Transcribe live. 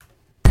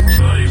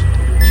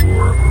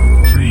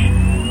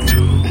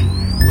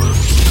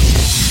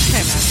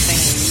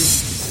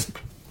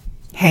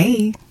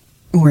Hey,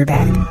 we're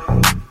back.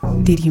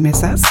 Did you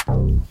miss us?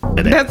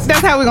 That's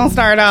how we're gonna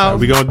start off.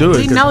 We gonna do it.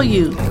 We know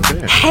you.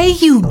 Hey,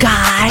 you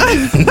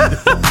guys.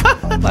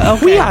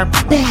 Okay. We are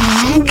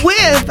back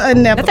with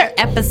another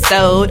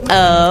episode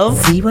of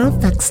Zero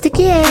Fucks to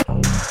Give.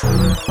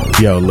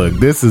 Yo, look,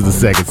 this is the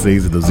second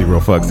season of Zero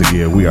Fucks to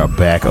Give. We are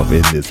back up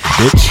in this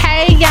bitch.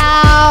 Hey,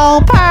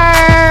 y'all.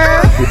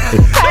 Purr.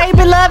 Hey,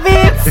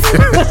 beloveds.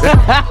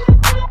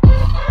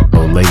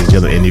 Oh, ladies and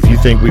gentlemen, and if you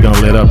think we're gonna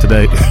let up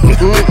today,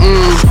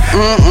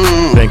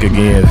 think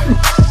again.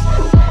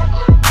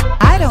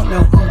 I don't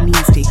know who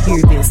needs to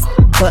hear this,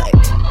 but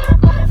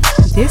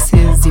this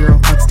is Zero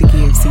Fucks to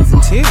Give Season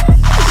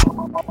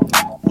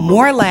 2.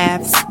 More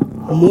laughs,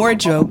 more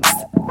jokes,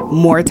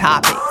 more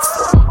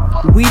topics.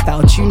 We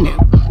thought you knew.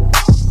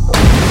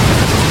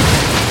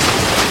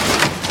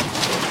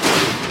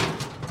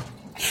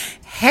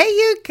 Hey,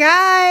 you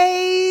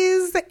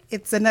guys.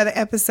 It's another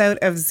episode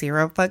of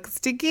Zero Fucks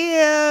to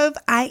Give.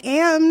 I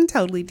am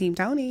totally Team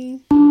Tony.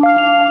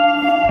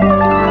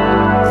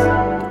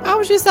 How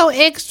was you so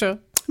extra?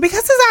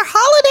 Because it's our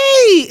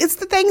holiday. It's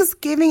the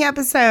Thanksgiving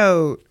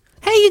episode.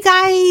 Hey, you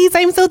guys.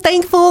 I'm so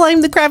thankful. I'm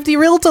the crafty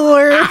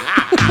realtor.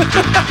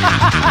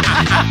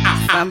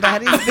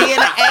 Somebody's being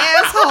an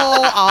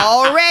asshole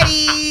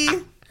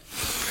already.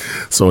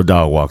 So a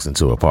dog walks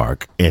into a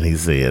park and he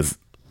says,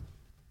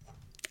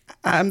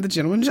 I'm the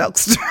gentleman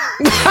jokester.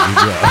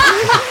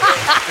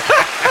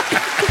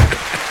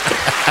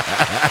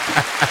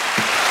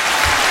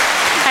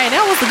 Hey,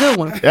 that was a good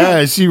one.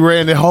 yeah, she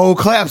ran the whole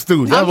claps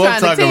through. That's what I'm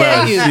trying to talking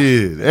tell about.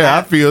 you. Shit. Yeah,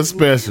 I feel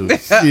special.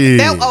 Shit.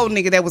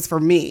 That was for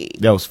me.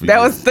 That was for That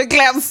you. was the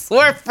claps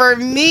were for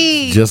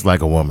me. Just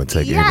like a woman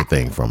taking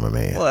everything from a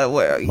man. Well,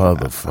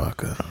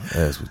 Motherfucker.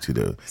 That's what you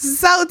do.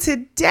 So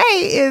today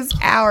is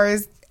our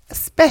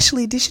special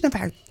edition of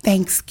our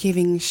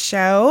Thanksgiving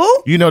show.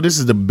 You know, this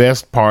is the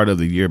best part of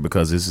the year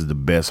because this is the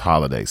best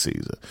holiday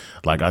season.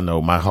 Like, I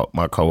know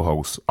my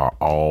co-hosts are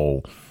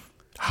all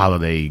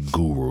holiday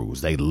gurus.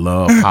 They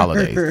love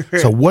holidays.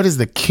 So what is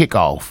the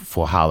kickoff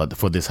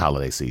for this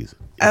holiday season?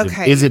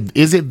 Is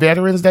it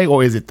Veterans Day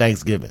or is it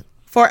Thanksgiving?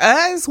 For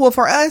us,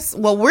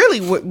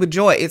 really with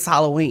Joy, it's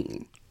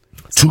Halloween.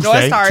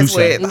 Joy starts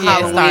with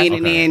Halloween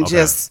and then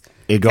just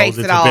it goes takes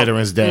into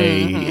Veterans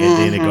Day and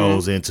then it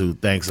goes into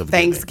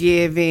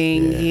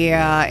Thanksgiving,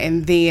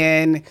 and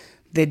then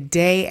the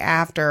day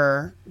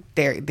after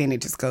then it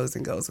just goes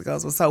and goes and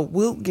goes.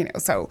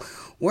 So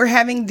we're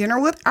having dinner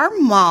with our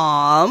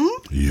mom.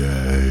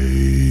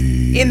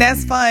 Yay! And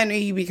that's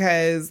funny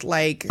because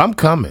I'm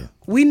coming.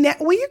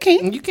 You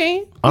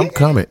can. I'm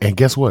coming, and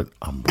guess what?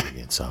 I'm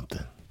bringing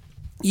something.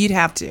 You'd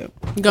have to.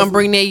 You gonna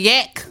bring that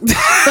yak?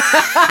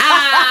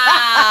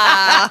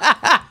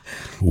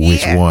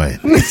 Which one?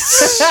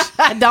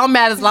 It don't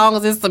matter as long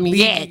as it's some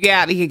yak.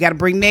 You got to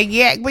bring that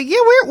yak. But yeah,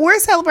 we're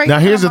celebrating. Now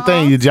here's the our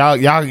thing,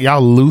 mom.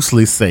 y'all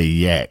loosely say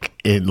yak.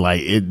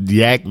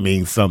 Yak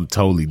means something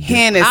totally different.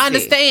 Hennessy. I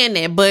understand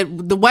that,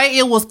 but the way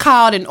it was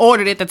called and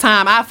ordered at the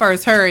time I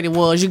first heard it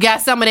was, you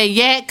got some of that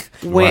yak.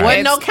 Right.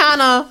 Wasn't no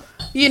kind of,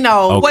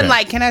 Wasn't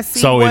like, can I see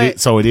so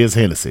it is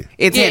Hennessy.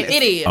 It's yeah, Hennessy.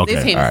 it is. Okay,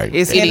 It's Hennessy. all right.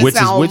 It's It Hennessy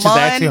is. which is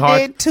actually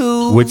hard.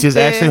 Tuesday. Which is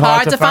actually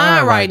hard to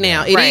find right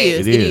now. It Right.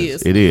 is.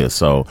 It is.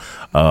 So,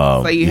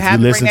 if you you have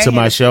to listen bring to that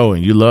my Hennessy. show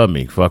and you love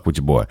me, fuck with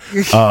your boy.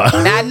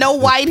 Not no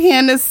white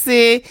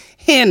Hennessy.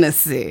 Yeah, and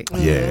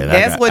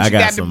That's what you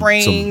got to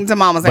bring to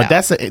mama's but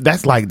house.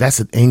 that's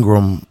an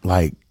Ingram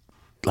like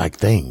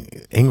thing.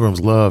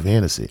 Ingrams love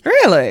Hennessy.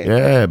 Really?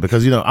 Yeah,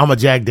 because I'm a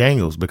Jack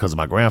Daniels because of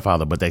my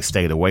grandfather, but they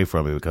stayed away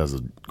from it because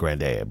of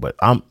granddad. But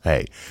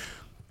granddad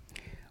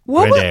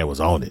was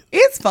on it.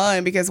 It's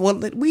fun because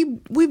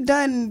we've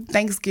done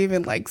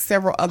Thanksgiving like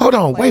several other. Hold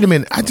on, places. wait a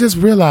minute. I just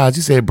realized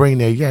you said bring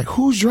that yak.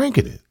 Who's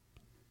drinking it?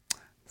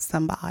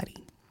 Somebody.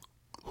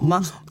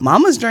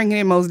 Mama's drinking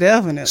it most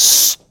definitely.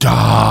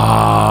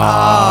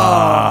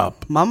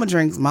 Stop. Mama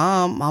drinks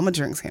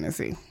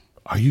Hennessy.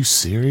 Are you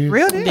serious?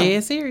 Real deal.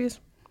 Dead serious.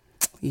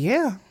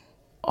 Yeah.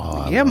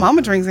 Oh,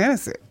 Mama drinks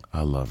Hennessy.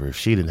 I love her. If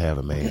she didn't have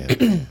a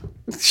man,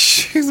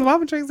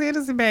 Mama drinks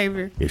Hennessy,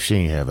 baby. if she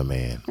ain't have a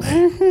man,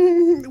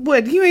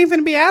 What, you ain't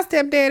finna be our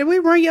stepdaddy. We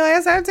bring your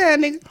ass out there,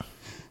 nigga.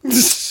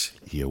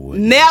 you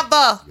wouldn't.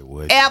 Never. You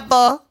wouldn't.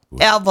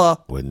 Ever.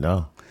 Wouldn't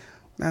know.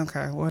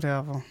 Okay,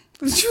 whatever.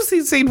 Did you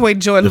see the way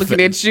Joy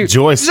looking at you?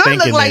 Joy's Joy thinking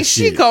look like that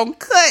she shit. gonna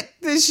cut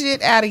the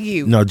shit out of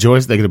you. No,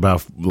 Joy's thinking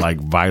about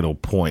vital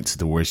points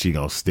to where she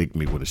gonna stick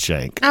me with a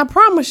shank. I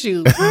promise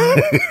you.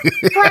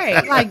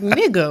 Right. Like,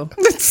 nigga.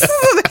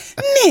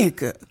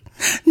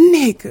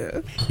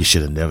 Nigga. You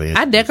should have never.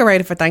 I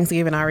decorated for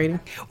Thanksgiving already.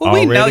 Well,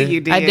 we know Already? you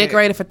did. I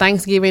decorated for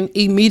Thanksgiving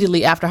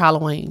immediately after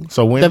Halloween.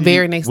 So when the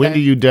very next when day. do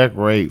you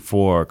decorate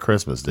for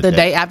Christmas? The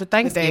day after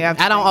Thanksgiving.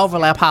 after I don't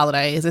overlap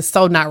holidays. It's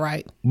so not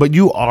right. But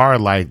you are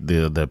like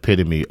the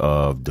epitome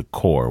of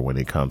decor when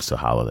it comes to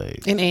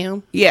holidays. And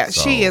am. Yeah,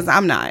 she is.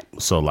 I'm not.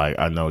 So like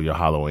I know your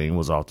Halloween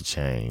was off the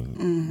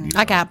chain.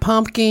 I got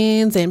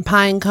pumpkins and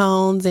pine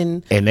cones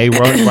and And they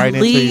run right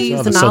into each leaves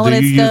other. and So all do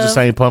of you that use the stuff.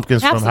 same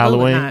pumpkins from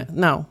Absolutely Halloween? not.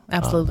 No,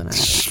 absolutely not.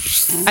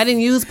 I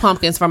didn't use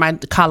pumpkins for my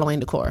Halloween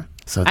decor.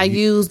 So I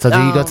used. So do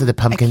you go to the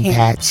pumpkin can't-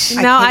 patch?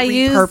 No, I can't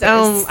used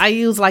repurpose. I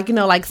used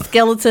like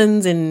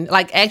skeletons and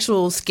like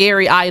actual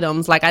scary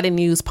items. Like I didn't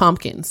use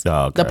pumpkins.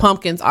 Oh, okay. The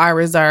pumpkins are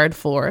reserved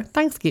for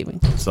Thanksgiving.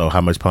 So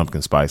how much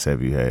pumpkin spice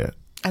have you had?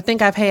 I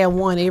think I've had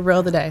one every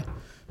other day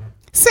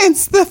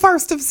Since the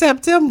 1st of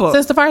September.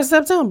 since the 1st of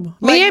September.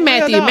 Like, Me and real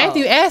Matthew. dog.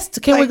 Matthew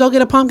asked, "Can we Like- go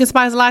get a pumpkin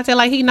spice latte?"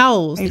 Like he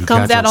knows. It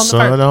comes Got out your on the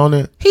son 1st. on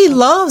it? He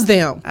loves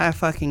them. I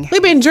fucking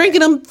We've been drinking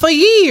them for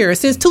years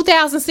since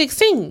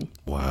 2016.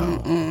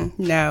 Wow.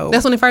 no.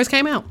 That's when it first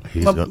came out.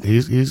 He's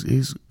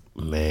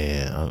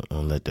man.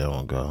 I'll let that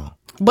one go.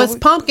 But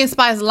pumpkin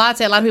spice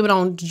latte, a lot of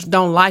people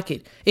don't like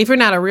it. If you're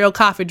not a real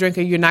coffee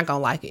drinker, you're not gonna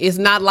like it. It's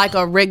not like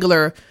a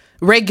regular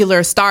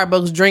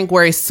Starbucks drink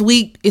where it's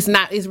sweet. It's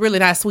not. It's really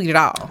not sweet at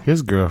all.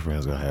 His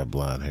girlfriend's gonna have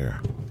blonde hair.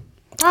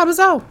 Probably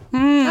so.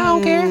 I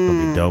don't care.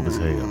 It'll be dope as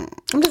hell.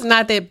 I'm just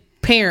not that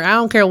parent. I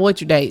don't care what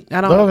you date.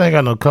 I don't. Love ain't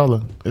got no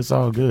color. It's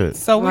all good.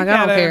 So we Like, I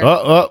don't gotta care.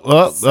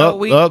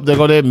 Up. There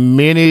go that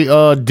mini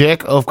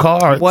deck of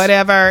cards.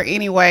 whatever.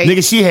 Anyway,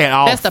 Nigga, she had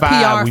all That's the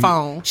five. PR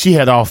phone. She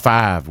had all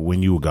five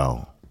when you were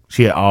gone.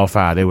 She had all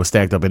five. They were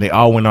stacked up and they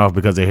all went off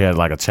because they had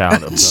like a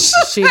child abduction.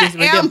 Shit is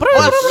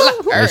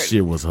That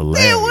shit was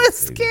hilarious. it was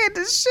scared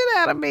the shit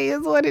out of me. Is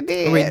what it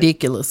did.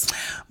 ridiculous.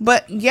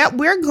 But yeah,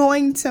 we're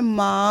going to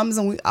Mom's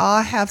and we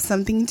all have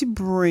something to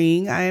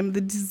bring. I am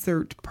the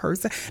dessert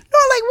person. No,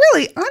 like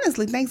really,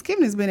 honestly,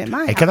 Thanksgiving has been at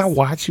my Hey, house. can I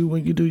watch you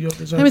when you do your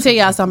dessert? Let me tell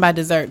y'all something about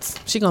desserts.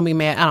 She gonna be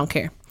mad. I don't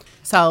care.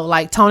 So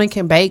like Tony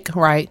can bake,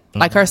 right?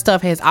 Like her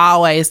stuff has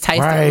always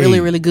tasted Right. really,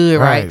 really good,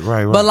 right?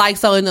 Right. But like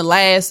so in the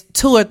last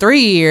 2 or 3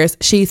 years,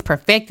 she's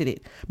perfected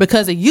it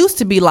because it used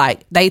to be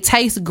like they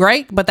taste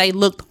great, but they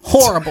looked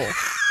horrible.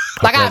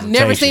 Like I've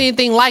never Presentation. seen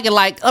anything like it.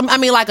 Like I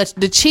mean, like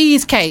the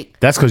cheesecake.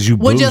 That's because you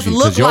would bougie. just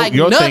look 'cause your, like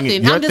your nothing.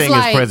 Thing, your I'm just thing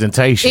like, is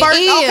presentation. It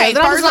is. And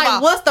I'm just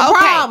like, what's the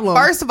problem?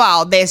 First of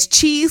all, there's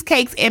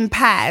cheesecakes and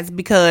pies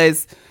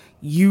because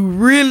you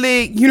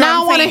really, you know, Now I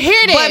what wanna I'm saying?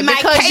 hear that But my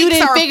because you cakes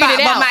didn't are figure it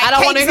fine, out. but my I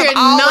don't wanna cakes hear have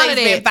none always of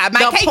been that. fine. My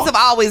The cakes po- have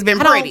always been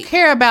I pretty. don't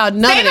care about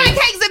none Then of my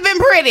that. cakes have been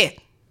pretty,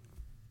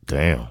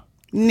 Damn.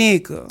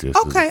 nigga. This is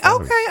Okay, funny.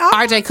 okay. all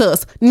right. RJ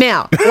Cuss.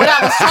 Now, what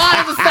I was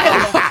trying to say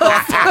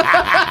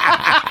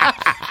was,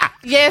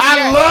 yes,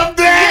 you're- love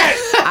that.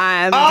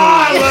 I'm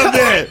I love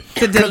that. to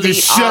Because it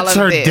delete all shuts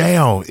of her this.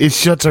 down. It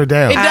shuts her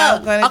down. It I'm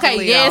does. gonna Okay,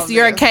 delete yes, all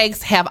your this.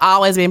 cakes have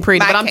always been pretty,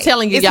 My but I'm cake-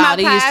 telling you, it's y'all, my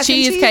these pies and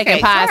cheesecake and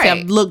cheesecakes, pies right.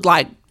 have looked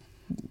like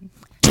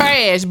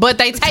trash, but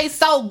they taste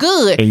so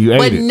good. And you ate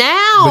but it.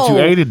 now, But you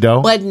ate it,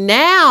 though. But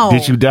now,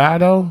 Did you die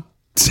though?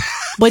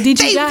 But did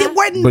you They die?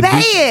 wasn't But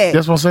bad.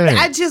 that's what I'm saying.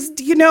 I just,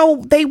 you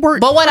know, they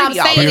weren't. But what I'm pretty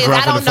all saying the is, Bring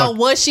it I don't around to know the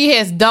what she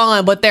has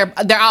done, but they're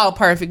all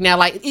perfect now.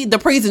 Like the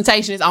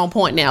presentation is on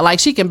point now. Like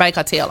she can bake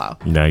her tail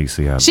off. Now you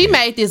see how She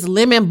made this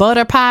lemon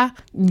butter pie.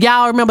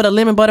 Y'all remember the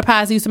lemon butter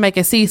pies they used to make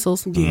at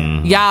Cecil's?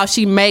 Yeah. Y'all,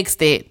 she makes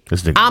that.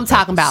 This nigga I'm back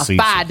talking to about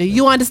Cecil's, fire. Do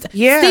you understand?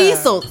 Yeah.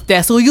 Cecil's.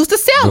 That's who used to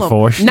sell them.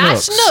 Before Not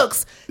Schnucks.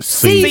 Schnucks.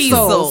 Cecil's.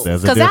 Cecil's.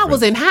 There's a Because I was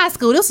difference. in high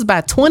school. This was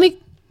about 23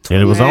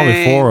 And it was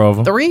only 4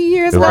 of them.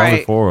 years It was ago.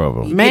 only 4 of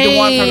them. Man. The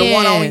one from the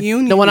one on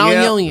Union. The one on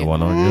Yep. Union. The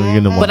one on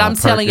Union, the one But on I'm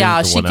telling y'all,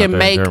 Perkins, the she one out can there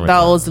in make Germantown.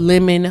 those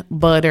lemon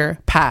butter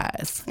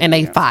pies. And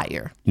they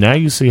fire. Now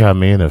you see how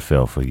men have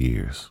felt for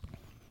years.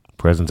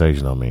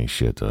 Presentation don't mean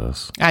shit to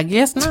us. I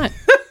guess not.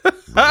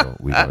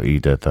 We gonna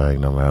eat that thing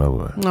no matter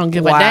what. I don't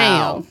give Wow. a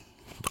damn.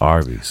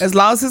 Arby's. As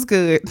long as it's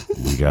good,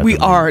 got we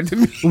the are.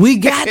 We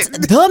got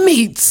the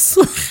meats.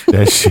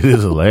 That shit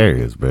is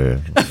hilarious,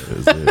 man.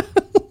 That's it.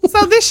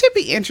 So this should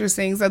be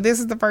interesting. So this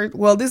is the first.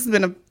 Well, this has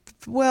been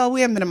we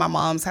haven't been to my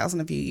mom's house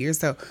in a few years.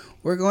 So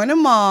we're going to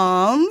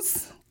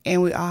Mom's,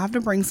 and we all have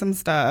to bring some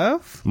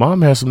stuff.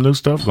 Mom has some new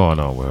stuff going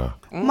on with her.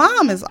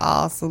 Mom is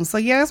awesome. So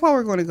yeah, that's why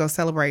we're going to go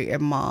celebrate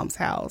at Mom's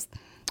house,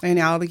 and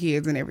all the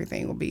kids and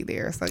everything will be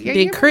there. So yeah,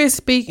 Did Chris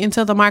speak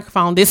into the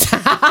microphone this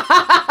time?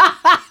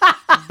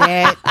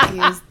 that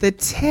is the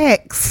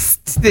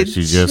text that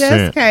She just just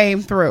sent.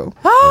 came through.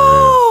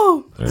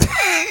 Oh.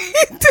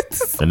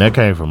 And that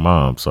came from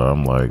Mom, so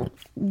I'm like,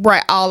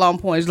 Right, all on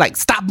point. It's like,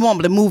 stop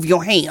mumbling, move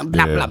your hand,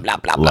 blah, yeah, blah, blah,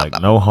 blah, blah, like blah.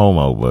 no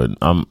homo, but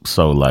I'm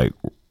so like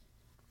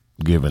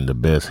giving the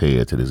best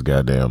head to this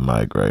goddamn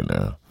mic right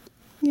now.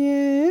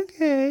 Yeah,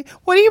 okay.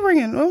 What are you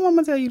bringing? What am I going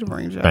to tell you to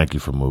bring, Joe? Thank you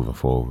for moving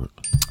forward.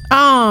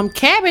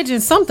 Cabbage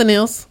and something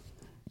else.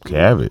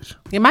 Cabbage.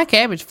 Yeah, my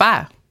cabbage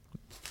fire.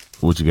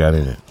 What you got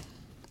in it?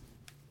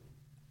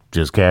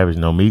 Just cabbage,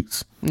 no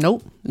meats,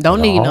 Nope.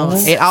 Don't need all?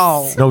 none at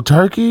all. no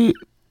turkey,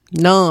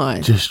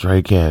 None. just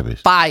straight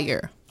cabbage.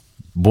 Fire.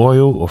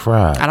 Boiled or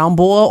fried? I don't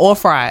boil or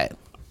fry it.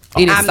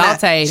 It is I'm not-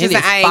 sauteed. she It said,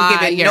 is I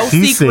ain't giving fire. no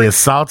She secrets.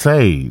 said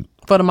sauteed.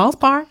 For the most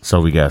part. So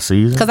we got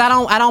seasoned. Because I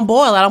don't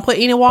boil. I don't put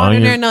any water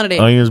in there, none of that.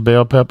 Onions,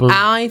 bell peppers.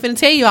 I ain't finna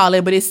tell you all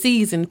that, but it's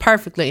seasoned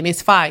perfectly and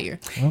it's fire.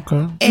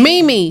 Okay.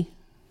 Mimi,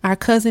 our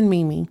cousin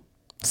Mimi,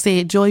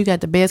 said, Joy, you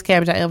got the best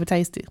cabbage I ever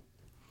tasted.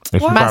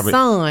 And she My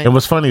son And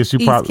what's funny is she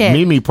eats probably cabbage.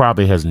 Mimi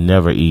probably has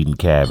never eaten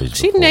cabbage.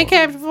 She didn't eat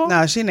cabbage before.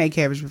 No, she didn't eat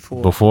cabbage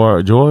before.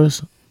 before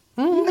Joyce.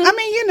 I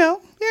mean, you know,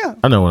 Yeah.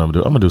 I know what I'm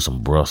gonna do. I'm gonna do some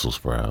Brussels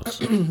sprouts.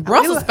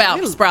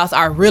 Brussels sprouts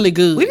are really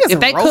good. If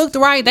they cooked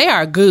right, they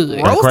are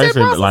good. Roasted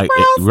Brussels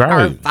sprouts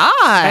are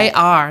fine. They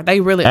are. They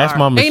really ask are.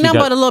 Mama Ain't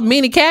nothing but a little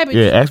mini cabbage.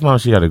 Yeah, ask Mom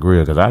if she got a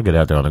grill because I get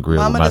out there on the grill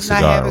Mama with my does not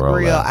cigar have a roll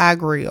grill. out. I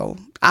grill.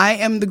 I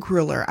am the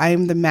griller. I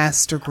am the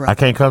master griller. I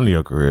can't come to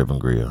your crib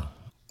and grill.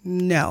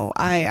 No,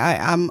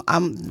 I'm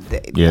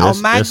Yeah,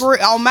 on my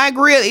grill. On my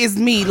grill is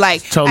me.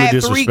 Like totally I have 3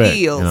 disrespect, grills.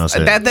 you know what I'm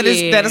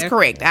saying? That is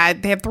correct. I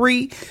have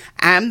 3.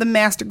 I'm the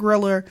master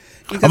griller.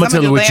 I'm gonna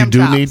tell you what you lamb do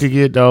chops. need to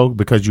get though,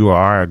 because you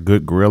are a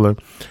good griller.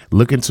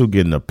 Look into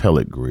getting a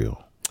pellet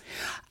grill.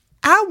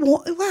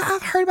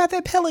 I've heard about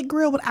that pellet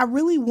grill, but I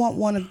really want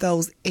one of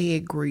those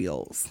egg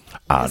grills.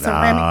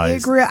 Ceramic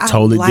egg grill.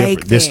 Totally I like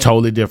different. that. It's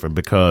totally different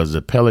because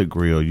the pellet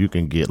grill you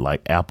can get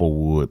like apple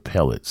wood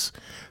pellets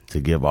to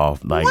give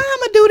off like. Why I'm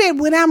gonna do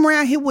that when I'm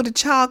around here with the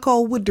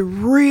charcoal with the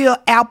real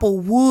apple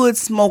wood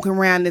smoking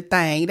around the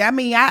thing? I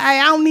mean,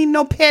 I don't need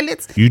no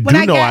pellets. You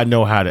do know I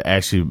know how to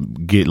actually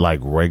get like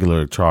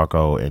regular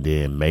charcoal and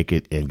then make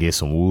it and get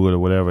some wood or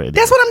whatever.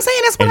 That's what I'm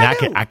saying. That's what I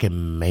do. I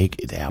can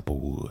make it apple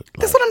wood.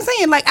 That's what I'm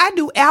saying. Like I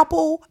do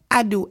apple,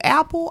 I do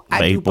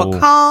Maple.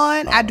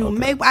 pecan, I do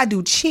maple, I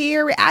do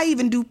cherry, I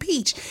even do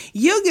peach.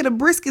 You'll get a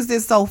brisket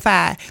that's so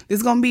fine.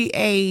 There's gonna be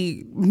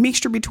a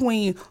mixture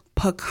between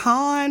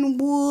pecan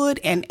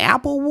wood and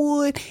apple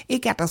wood. It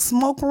got the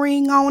smoke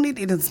ring on it.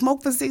 It done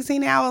smoked for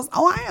 16 hours.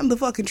 Oh, I am the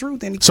fucking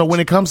truth. So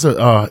when it comes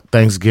to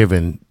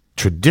Thanksgiving,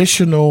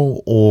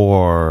 traditional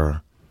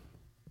or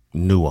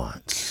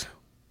nuance?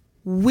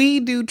 We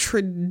do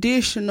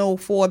traditional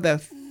for the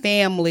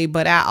family,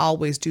 but I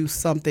always do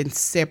something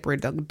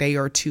separate a day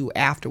or two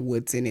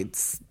afterwards, and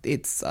it's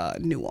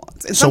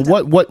nuance. And so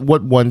what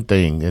one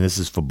thing, and this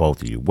is for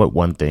both of you, what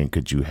one thing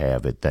could you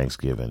have at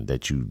Thanksgiving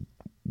that you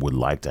would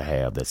like to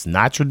have that's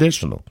not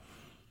traditional,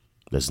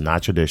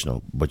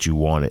 but you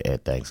want it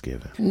at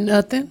Thanksgiving?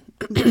 Nothing.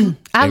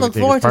 I look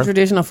forward to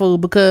traditional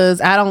food because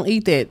I don't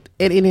eat that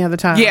at any other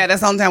time. Yeah, that's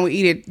the only time we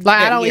eat it.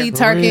 Like I don't eat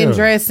turkey and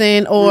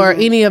dressing or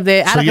any of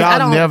that. So I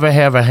don't never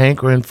have a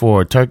hankering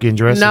for turkey and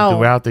dressing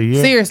throughout the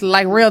year? Seriously,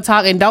 like real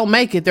talk, and don't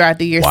make it throughout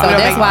the year. Wow. So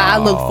that's why I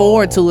look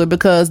forward to it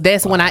because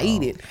that's when I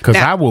eat it. Because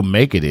I will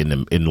make it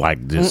in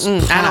like this.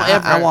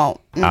 I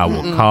won't. I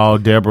will call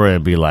Deborah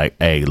and be like,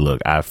 "Hey,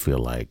 look, I feel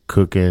like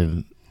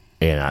cooking."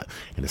 And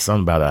there's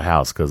something about her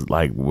house because,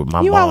 like, with my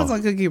mom, you always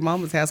want to cook your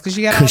mama's house because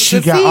she got all the she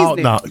got all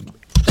seasoning.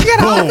 She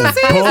got all the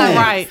seasoning.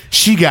 Right.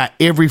 She got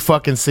every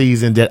fucking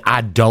season that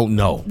I don't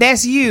know.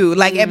 That's you.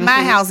 Like at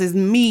my house is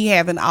me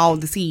having all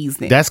the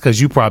seasoning. That's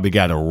because you probably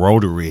got a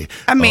rotary.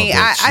 I mean,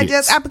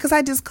 because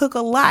I just cook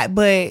a lot,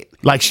 but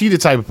like she the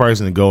type of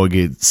person to go and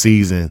get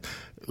seasoned.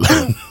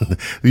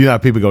 You know how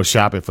people go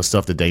shopping for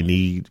stuff that they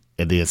need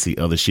and then see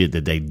other shit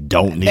that they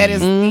don't need. That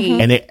is me.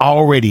 And they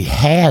already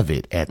have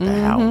it at the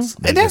house.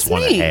 They That's just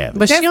want to me. have it.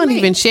 But she don't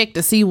even check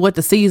to see what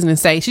the seasoning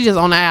say. She just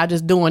on the aisle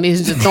just doing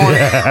this, just throwing it.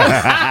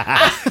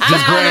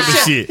 Just grabbing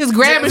shit. Just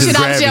grabbing shit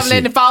off the shelf and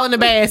letting it fall in the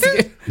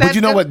basket. But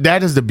you know what?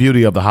 That is the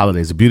beauty of the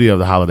holidays. The beauty of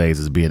the holidays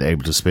is being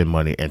able to spend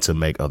money and to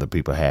make other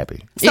people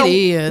happy. So it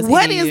is.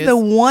 What is the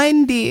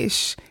one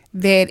dish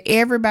that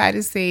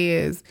everybody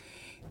says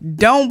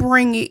don't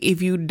bring it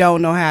if you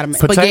don't know how to make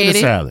Potato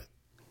salad.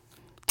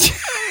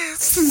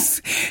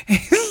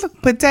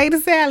 potato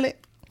salad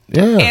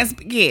Yeah. and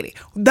spaghetti?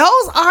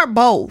 Those are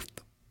both.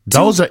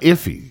 Those are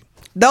iffy.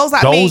 Those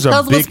are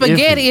Because big with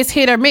spaghetti, iffy. it's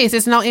hit or miss.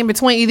 It's no in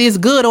between. Either it's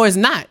good or it's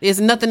not. It's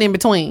nothing in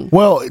between.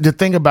 Well, the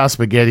thing about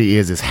spaghetti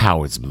is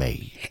how it's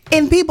made.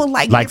 and people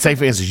like Say,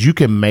 for instance, you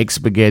can make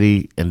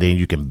spaghetti and then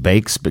you can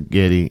bake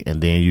spaghetti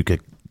and then you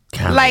could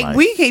kind of like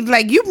we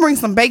can you bring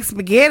some baked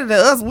spaghetti to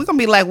us, we're gonna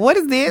be like, what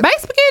is this? Baked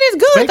spaghetti is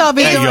good though.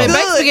 Hey, yo. Baked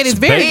spaghetti is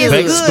very good.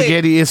 Baked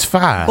spaghetti is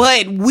fine.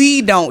 But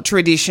we don't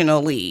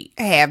traditionally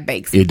have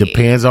baked spaghetti. It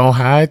depends on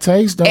how it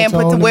tastes, though.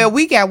 And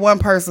we got one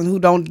person who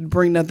don't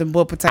bring nothing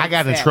but potato. I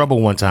got in salad.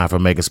 trouble one time for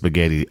making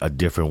spaghetti a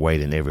different way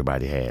than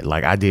everybody had.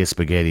 Like I did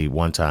spaghetti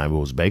one time. It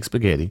was baked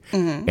spaghetti,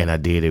 and I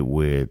did it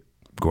with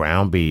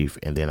ground beef,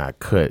 and then I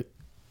cut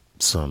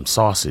some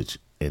sausage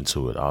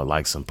into it, or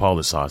like some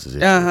Polish sausage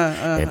into it.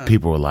 And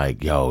people were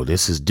like, "Yo,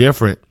 this is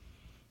different."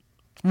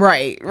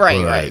 Right.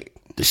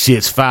 The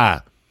shit's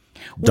fire.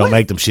 Don't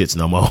make them shits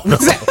no more.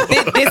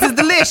 This is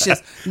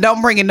delicious.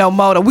 Don't bring it no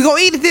more. We're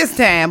going to eat it this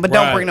time, but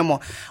don't bring no more.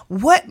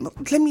 What?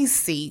 Let me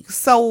see.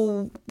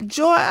 So,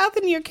 Joy, other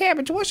than your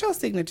cabbage, what's your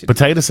signature?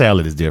 Potato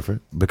salad is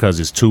different because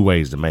it's 2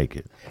 ways to make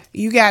it.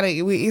 You got it.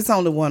 It's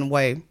only one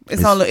way.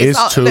 It's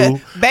two.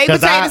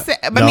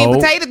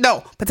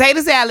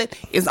 Potato salad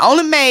is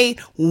only made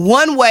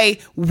one way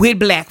with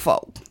black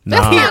folk.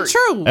 That's not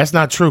true. That's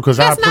not true because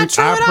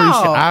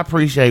I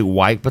appreciate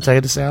white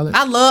potato salad.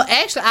 I love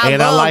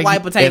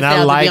white potato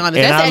salad. To be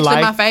honest, that's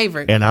actually my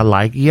favorite. And I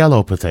like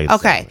yellow potato.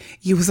 Okay,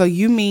 salad. So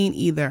you mean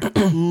either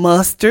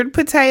mustard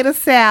potato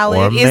salad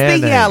or is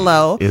mayonnaise. the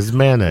yellow Is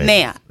mayonnaise.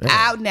 Now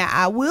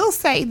I will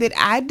say that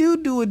I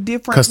do a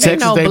different. You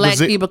know, black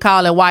people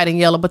call it white and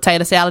yellow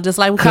potato salad, just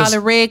like we call it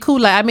red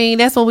Kool-Aid. I mean,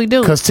 that's what we do.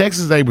 Because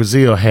Texas de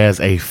Brazil has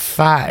a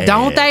fire.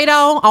 Don't they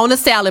though? On the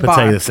salad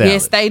bar. Salad.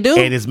 Yes, they do.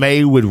 And it's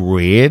made with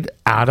red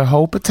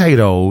Idaho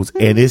potatoes,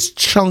 and it's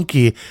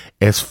chunky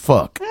as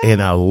fuck,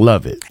 and I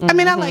love it. I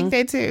mean, I like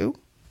that too.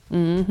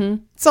 Mm-hmm.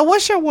 So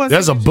what's your one?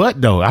 There's a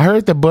butt though. I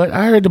heard the butt.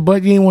 You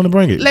didn't want to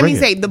bring it. Let me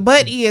say the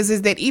butt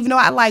is that even though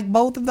I like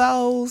both of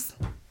those,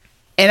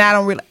 and I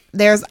don't really.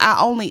 I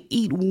only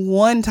eat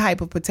one type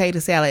of potato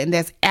salad, and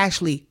that's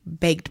actually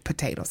baked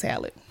potato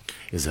salad.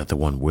 Is that the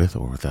one with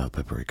or without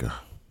paprika?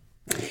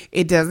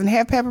 It doesn't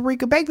have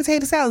paprika. Baked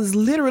potato salad is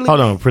literally.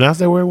 Hold on, pronounce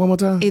that word one more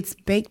time. It's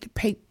baked.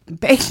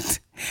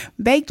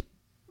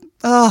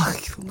 Oh,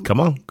 come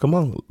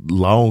on,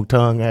 long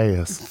tongue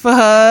ass.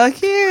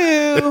 Fuck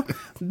you.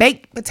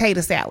 Baked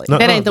potato salad.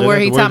 That ain't the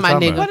word he talking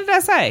about, nigga. What did I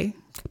say?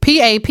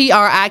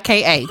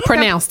 Paprika.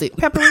 Pronounced it.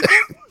 Paprika.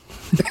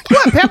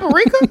 What,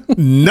 paprika?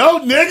 No,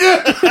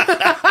 nigga.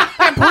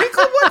 Paprika?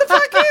 What the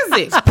fuck is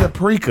it?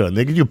 Paprika,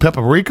 nigga. You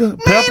paprika?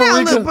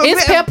 Paprika?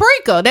 It's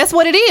paprika. That's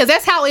what it is.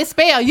 That's how it's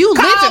spelled. You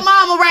call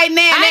mama right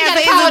now. I ain't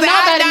gotta call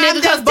nobody, nigga,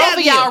 because both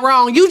of y'all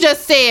wrong. You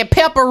just said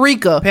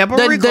paprika.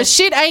 Paprika. The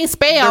shit ain't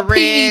spelled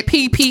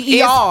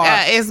P-E-P-P-E-R.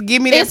 Give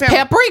me that. It's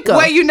paprika.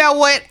 Well, you know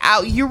what?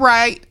 You're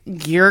right.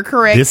 You're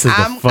correct. This is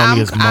the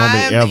funniest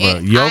moment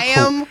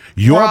ever.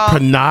 Your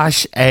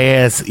panache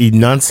ass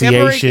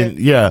enunciation.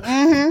 Paprika. Yeah.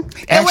 Mm-hmm.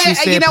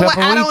 You know what?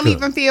 I don't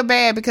even feel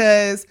bad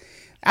because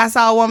I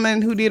saw a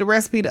woman who did a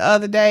recipe the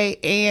other day,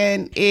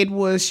 and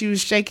she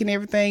was shaking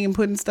everything and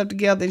putting stuff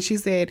together, and she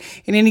said,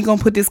 and then he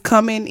gonna put this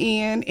cumin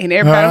in, and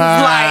everybody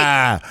was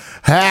like,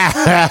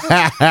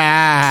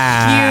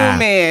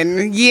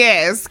 cumin.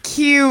 Yes,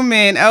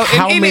 cumin. Oh,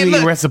 how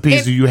many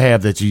recipes do you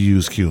have that you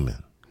use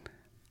cumin?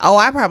 Oh,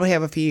 I probably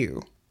have a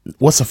few.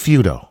 What's a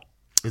few though?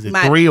 Is it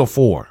 3 or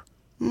 4?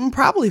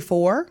 Probably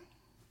 4.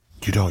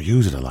 You don't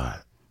use it a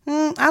lot.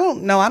 I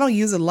don't know. I don't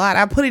use it a lot.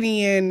 I put it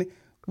in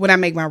when I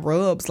make my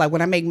rubs, like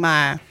when I make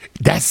my.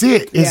 That's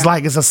it. It's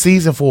like it's a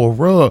season for a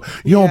rub.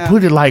 You don't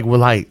put it like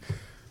with like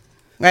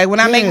when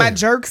I make my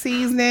jerk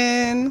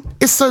seasoning.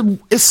 It's a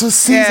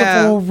season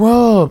for a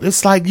rub.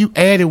 It's like you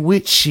add it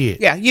with shit.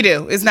 Yeah, you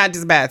do. It's not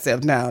just by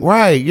itself. No.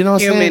 Right. You know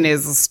what I'm saying? Cumin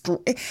is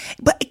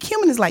but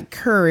cumin is like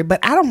curry, but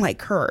I don't like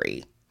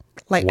curry.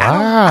 Like why?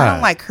 I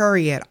don't like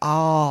curry at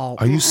all.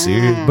 Are you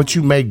serious? But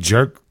you make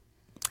jerk?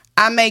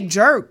 I make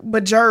jerk,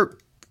 but jerk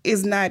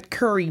is not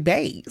curry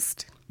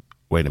based.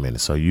 Wait a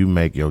minute. So you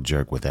make your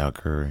jerk without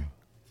curry?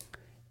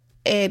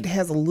 It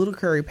has a little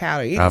curry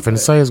powder in it. I'm finna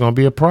say it's gonna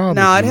be a problem.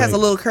 No, it has a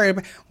little curry.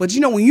 But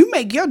when you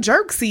make your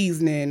jerk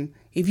seasoning,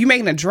 if you're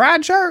making a dry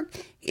jerk,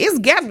 it's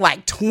got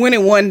like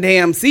 21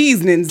 damn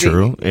seasonings.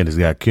 True, and it's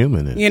got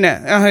cumin in it.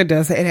 It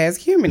does. It has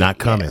cumin. Not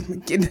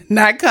cumin.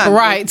 Not cumin.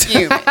 Right.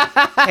 Cumin.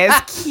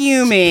 Has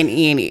cumin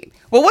in it.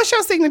 Well, what's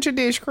your signature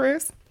dish,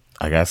 Chris?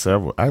 I got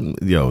several.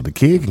 The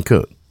kid can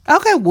cook.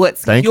 Okay,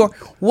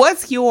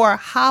 what's your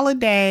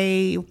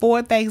holiday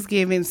for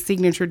Thanksgiving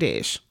signature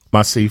dish?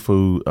 My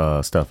seafood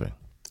stuffing.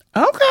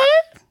 Okay.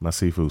 My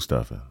seafood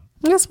stuffing.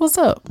 That's what's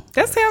up.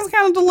 That sounds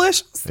kind of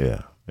delicious.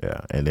 Yeah.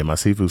 And then my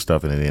seafood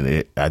stuffing, and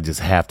then I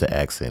just have to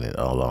accent it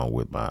along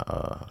with my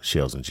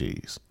shells and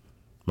cheese.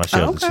 My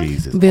shells and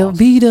cheese is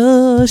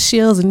Velveeta, awesome.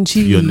 shells and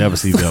cheese. You'll never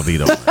see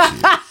Velveeta on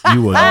my shit.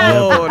 You will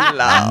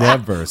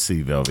never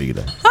see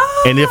Velveeta.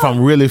 And if I'm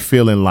really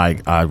feeling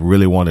like I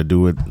really want to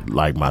do it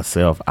like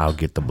myself, I'll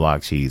get the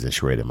block cheese and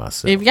shred it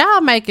myself. If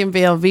y'all making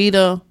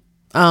Velveeta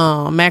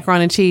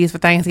macaroni and cheese for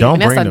Thanksgiving,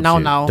 that's a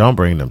no-no. Don't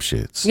bring them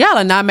shits. Y'all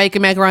are not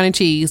making macaroni and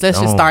cheese. Let's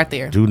just start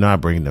there. Do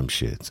not bring them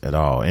shits at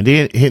all. And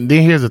then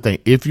here's the thing.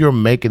 If you're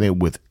making it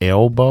with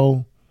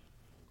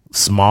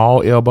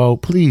small elbow,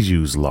 please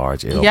use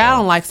large elbow. Yeah, I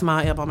don't like small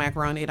elbow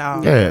macaroni at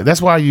all. Yeah,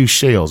 that's why I use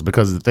shells,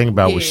 because the thing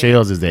about with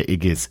shells is that it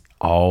gets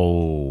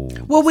well,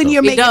 when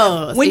you're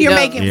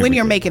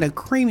making a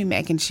creamy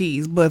mac and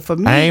cheese, but for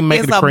me, I ain't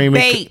making it's creamy.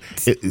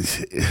 Baked.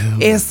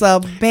 It's a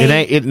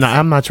baked. No,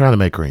 I'm not trying to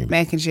make creamy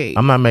mac and cheese.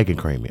 I'm not making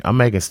creamy. I'm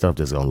making stuff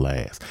that's gonna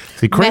last.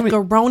 See, creamy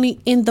macaroni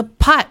in the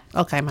pot.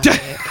 Okay, my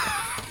bad.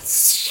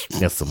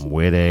 That's some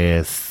wet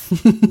ass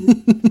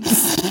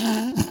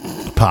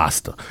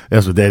pasta.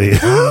 That's what that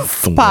is.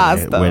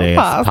 Wet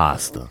ass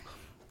pasta.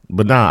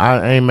 But no,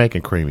 I ain't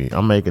making creamy.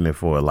 I'm making it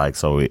for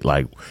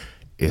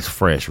it's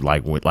fresh.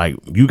 Like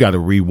you got to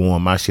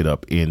rewarm my shit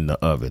up in the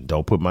oven.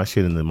 Don't put my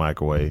shit in the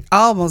microwave.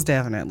 Almost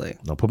definitely.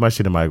 Don't put my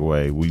shit in the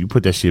microwave. Will you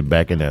put that shit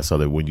back in there so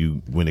that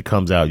when it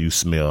comes out, you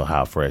smell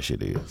how fresh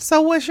it is.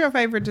 So, what's your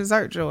favorite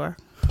dessert, Joy?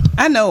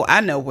 I know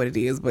what it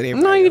is, but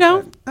no, you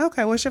don't.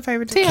 Okay, what's your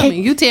favorite dessert? Tell me.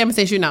 You tell me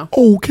since you know.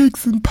 Oh,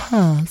 cakes and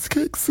pies.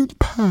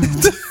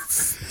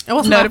 And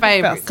what's my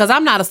favorite? Because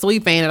I'm not a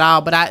sweet fan at all,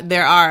 but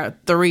there are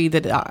 3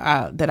 that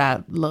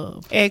I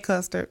love. Egg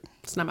custard.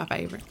 It's not my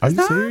favorite. Are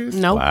you serious?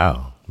 No.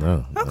 Wow.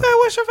 No. Okay,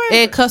 what's your favorite?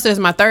 Egg custard is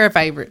my 3rd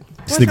favorite.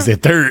 This nigga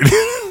said 3rd.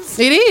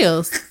 It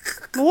is.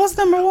 What's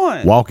number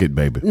 1? Walk it,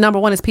 baby. Number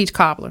 1 is peach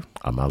cobbler.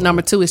 Oh, my Lord.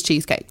 Number 2 is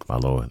cheesecake. My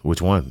Lord.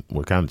 Which one?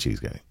 What kind of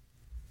cheesecake?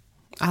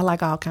 I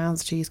like all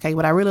kinds of cheesecake,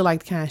 but I really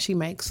like the kind she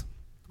makes.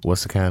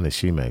 What's the kind that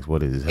she makes?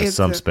 What is it? Has It's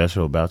something a-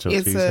 special about your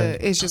cheesecake?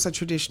 It's just a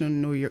traditional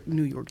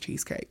New York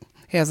cheesecake.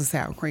 It has a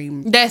sour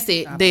cream. That's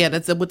it. Yeah,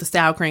 that's it with the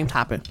sour cream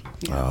topping.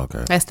 Oh,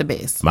 okay. That's the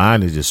best.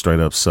 Mine is just straight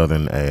up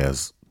Southern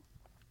ass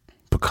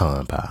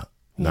pecan pie.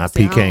 Not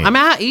See, pecan. I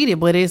mean, I'll eat it,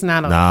 but it's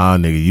not a... Nah,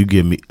 nigga, you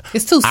give me.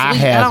 It's too sweet. I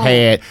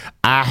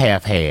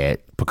have had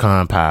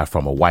pecan pie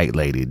from a white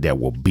lady that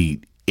will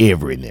beat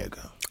every nigga.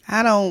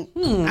 I don't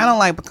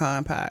like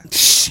pecan pie.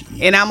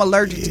 And I'm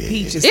allergic to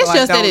peaches. It's so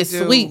just that it's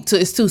sweet.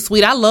 It's too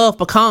sweet. I love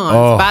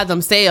pecans by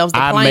themselves.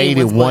 I made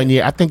it one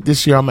year. I think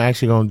this year I'm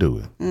actually gonna do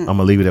it. I'm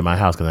gonna leave it at my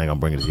house because I ain't gonna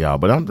bring it to y'all.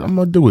 But I'm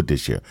gonna do it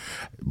this year.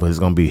 But it's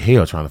gonna be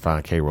hell trying to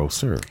find K-Rose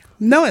syrup.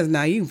 No, it's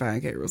not. You can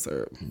find K-Rose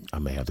syrup. I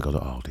may have to go to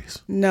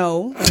Aldi's.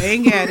 No, they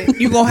ain't got it.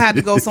 You're going to have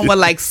to go somewhere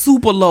like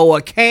Super Low or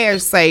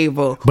Cash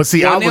Saver. But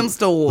see, one of them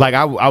stores. like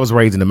I was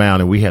raised in the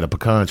mountain and we had a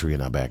pecan tree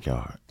in our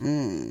backyard.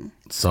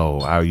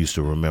 So I used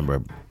to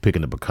remember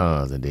picking the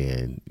pecans and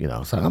then,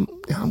 so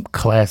I'm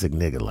classic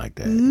nigga like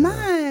that.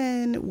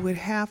 Mine would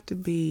have to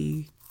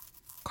be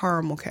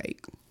caramel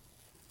cake.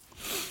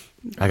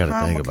 I got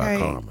to think about cake.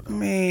 caramel. Though.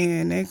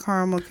 Man, that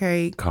caramel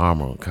cake.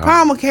 Caramel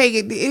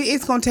cake,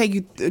 it's going to take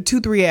you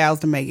 2-3 hours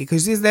to make it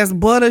because that's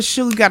butter,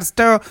 sugar, you got to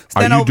stir.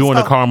 Are you doing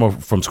the caramel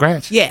from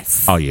scratch?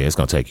 Yes. Oh, yeah, it's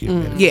going to take you a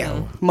minute.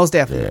 Yeah, most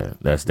definitely. Yeah,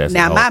 that's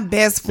now, my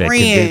best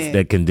friend.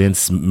 That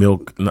condensed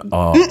milk.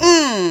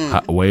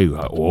 Wait,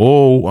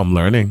 I'm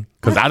learning.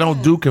 Because I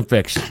don't do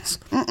confections.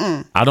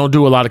 I don't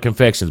do a lot of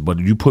confections, but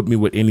you put me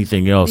with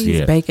anything else,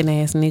 These bacon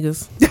ass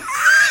niggas.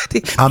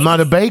 I'm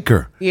not a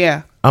baker.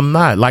 Yeah. I'm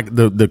not. Like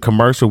the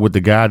commercial with the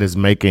guy that's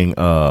making,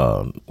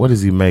 what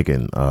is he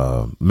making?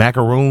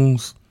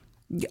 Macaroons?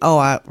 Oh,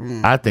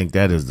 I think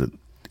that is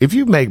if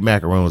you make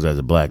macaroons as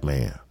a black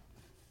man.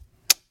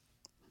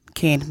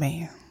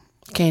 Candyman.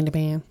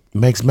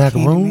 Makes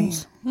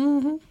macaroons?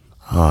 Mm-hmm.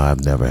 Oh,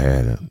 I've never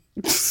had it.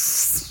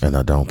 And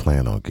I don't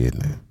plan on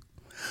getting it.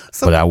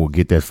 But I will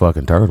get that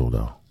fucking turtle,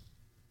 though.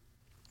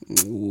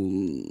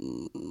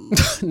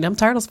 Them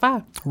turtles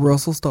fire.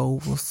 Russell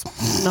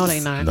Stovers. No,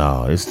 they not.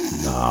 No,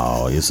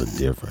 it's a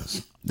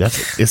difference.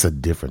 It's a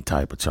different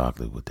type of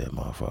chocolate with that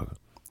motherfucker.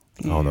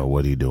 I don't know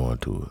what he doing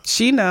to it.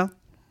 She know.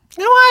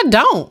 No, I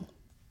don't.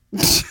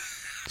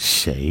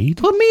 Shade?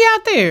 Put me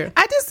out there.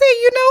 I just said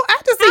you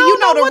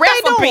know the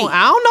recipe.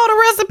 I don't know the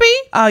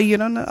recipe. Oh, you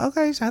don't know?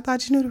 Okay, I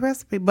thought you knew the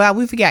recipe, but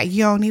we forgot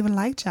you don't even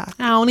like chocolate.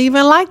 I don't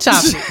even like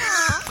chocolate.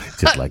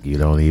 Just like you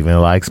don't even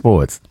like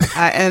sports.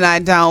 I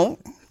don't.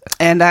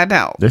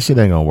 That shit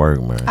ain't gonna work,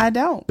 man. I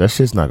don't. That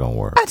shit's not gonna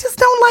work. I just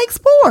don't like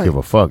sports. Give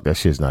a fuck. That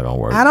shit's not gonna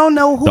work. I don't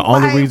know who. The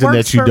only reason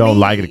that you don't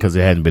like it it because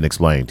it hadn't been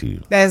explained to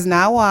you. That's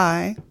not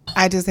why.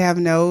 I just have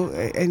no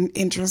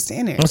interest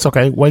in it. That's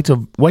okay. Wait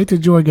till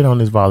Joy get on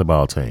this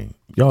volleyball team.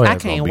 I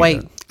can't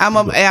wait.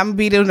 I'm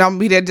be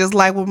there just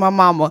like with my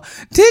mama.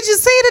 Did you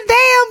see the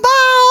damn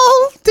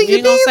ball? Did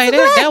you don't say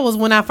that? That was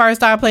when I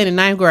first started playing in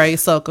 9th grade,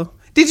 sucker.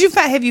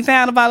 Have you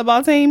found a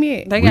volleyball team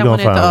yet? They got one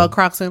at the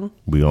Croc Center.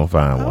 We gonna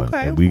find one.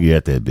 And we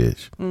get that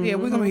bitch. Mm-hmm. Yeah,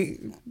 we're gonna be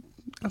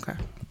okay.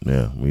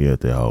 Yeah, we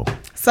at that hole.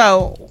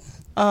 So,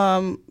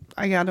 are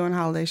y'all doing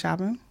holiday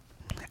shopping?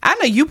 I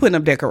know you putting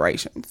up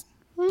decorations.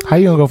 How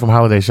you gonna go from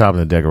holiday shopping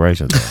to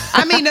decorations?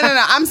 I mean, no.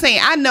 I'm saying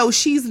I know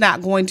she's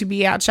not going to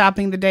be out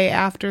shopping the day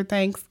after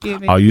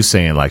Thanksgiving. Are you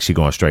saying like she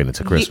going straight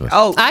into Christmas?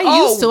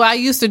 I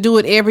used to do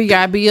it every year.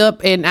 I'd be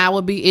up and I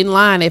would be in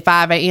line at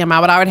 5 a.m. I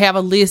would already have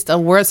a list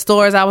of what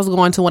stores I was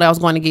going to, what I was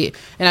going to get.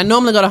 And I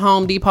normally go to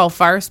Home Depot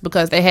first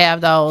because they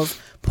have those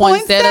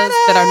poinsettias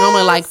that are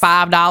normally like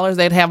 $5.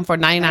 They'd have them for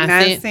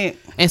 99 cents.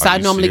 And so I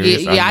normally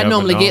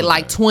get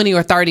like 20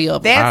 or 30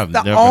 of them.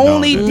 That's the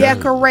only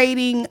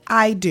decorating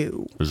I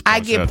do. I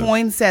get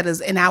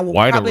poinsettias and I will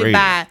probably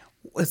buy,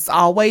 it's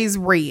always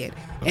red,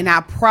 and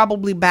I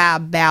probably buy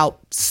about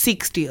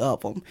 60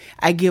 of them.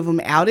 I give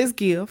them out as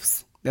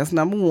gifts. That's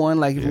number one.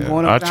 Like if you're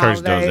going up our to church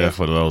holidays. does that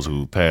for those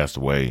who passed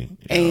away.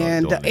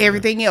 And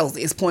everything else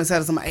is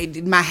poinsettias.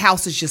 My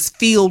house is just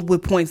filled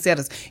with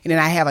poinsettias, and then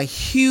I have a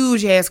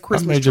huge ass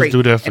Christmas tree.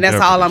 Do that for and that's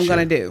Deborah all I'm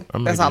gonna do.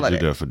 That's all I do.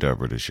 That for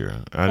Deborah this year.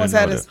 I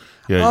Poinsettias.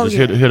 Didn't know that.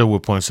 Yeah, hit her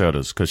with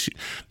poinsettias because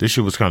this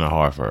shit was kind of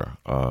hard for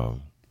her.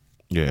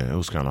 Yeah, it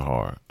was kind of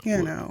hard.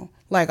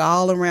 Like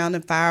all around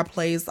the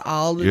fireplace,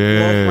 all the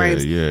door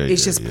frames.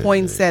 It's just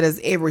poinsettias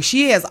everywhere.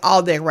 She has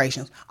all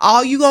decorations.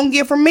 All you gonna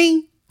get from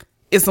me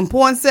is some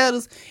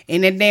poinsettias,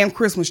 and that damn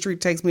Christmas tree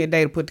takes me a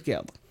day to put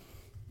together.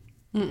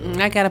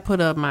 I gotta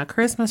put up my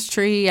Christmas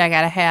tree. I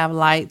gotta have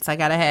lights. I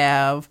gotta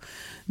have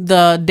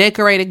the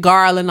decorated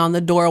garland on the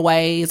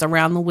doorways,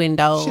 around the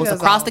windows,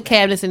 across the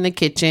cabinets in the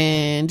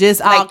kitchen.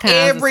 Just all kinds of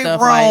stuff. Every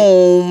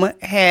room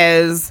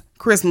has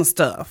Christmas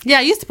stuff. Yeah,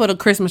 I used to put a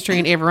Christmas tree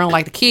in every room.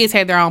 Like the kids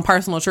had their own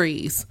personal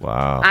trees.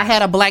 Wow. I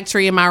had a black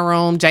tree in my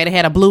room. Jada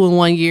had a blue one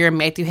 1 year.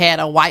 Matthew had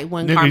a white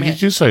one. Nigga, Carmen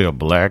did you say a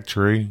black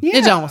tree? Yeah.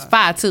 That joint was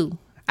 5'2".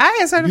 I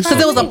asked her to Because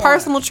it was a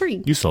personal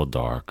tree. You so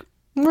dark.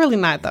 Really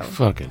not, though.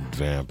 Fucking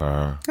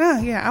vampire. Oh,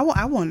 yeah.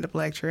 I wanted a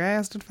black tree. I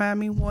asked her to find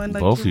me one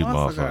like Both 2 of you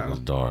months motherfuckers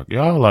ago. dark.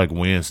 Y'all like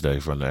Wednesday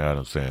from the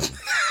Addams Family.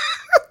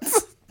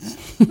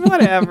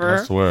 Whatever.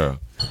 I swear.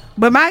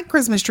 But my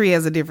Christmas tree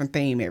has a different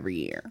theme every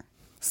year.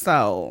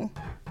 So,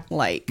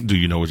 like, Do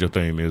you know what your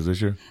theme is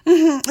this year?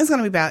 it's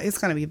gonna be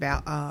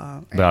about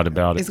About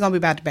it. It's gonna be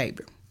about the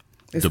baby.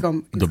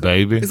 The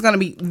baby? It's gonna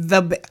be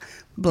the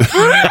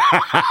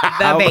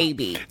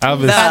baby. I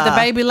was- About the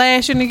baby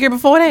last year and the year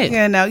before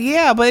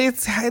that. But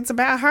it's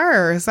about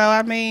her. So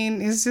I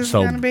mean, it's just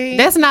So- gonna be.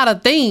 That's not a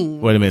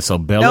thing. Wait a minute. So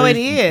Bella, No, it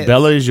is.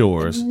 Bella is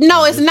yours.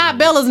 No, it's not.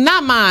 Bella's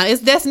not mine.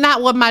 That's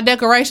not what my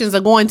decorations are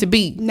going to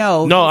be.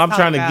 no. No, he's I'm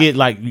trying to talking get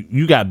like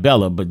you got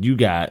Bella, but you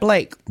got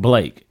Blake.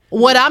 Blake.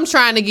 What I'm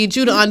trying to get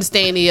you to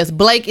understand is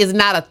Blake is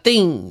not a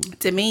thing.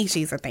 To me,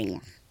 she's a thing.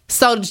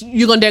 So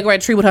you're going to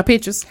decorate a tree with her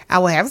pictures? I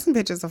will have some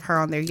pictures of her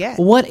on there. Yes,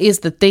 What is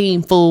the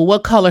theme, fool?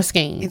 What color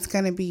scheme? it's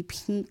gonna be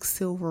pink,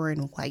 silver,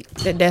 and white.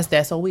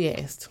 That's what we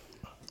asked.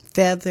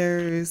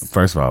 Feathers.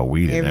 First of all,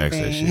 we didn't ask that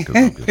Everything. shit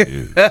because I'm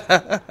confused.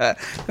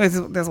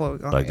 That's what we're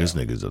gonna. Like have. this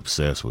nigga's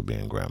obsessed with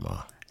being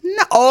grandma.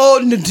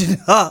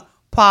 No,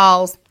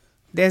 pause.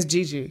 That's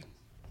Gigi.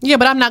 Yeah,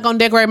 but I'm not going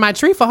to decorate my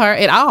tree for her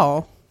at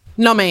all.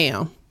 No,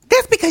 ma'am.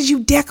 That's because you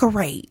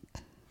decorate.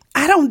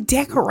 I don't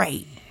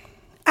decorate.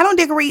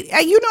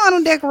 You know I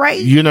don't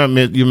decorate.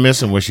 You're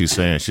missing what she's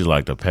saying. She's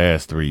like the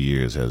past 3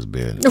 years has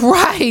been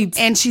Right.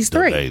 And she's the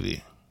 3.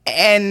 baby.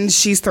 And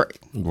she's 3.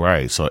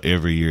 Right. So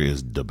every year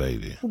is the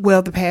baby.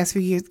 Well, the past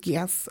few years,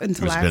 yes.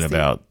 Until It's I been see.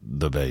 about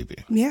the baby.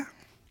 Yeah.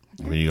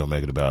 When you gonna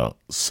make it about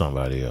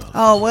somebody else.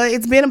 Oh, well,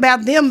 it's been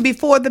about them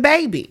before the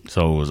baby.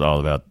 So it was all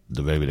about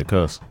the baby that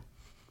cussed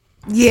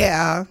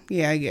Yeah. for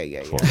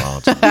a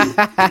long time.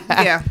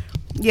 Yeah.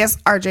 Yes,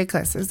 RJ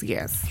cusses.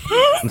 Yes.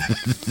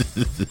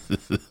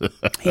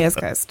 He has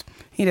cussed.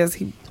 He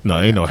does. No,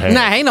 ain't no hat.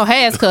 Nah, ain't no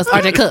has cuss.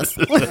 RJ cuss.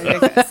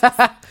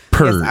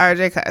 Purr.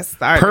 RJ cuss.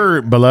 RJ.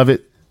 Purr,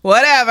 beloved.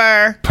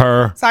 Whatever.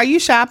 Purr. So are you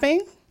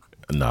shopping?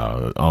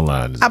 No,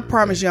 online. Is I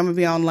promise you I'm going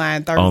to be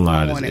online Thursday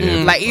Online is morning.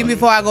 everything. Like, even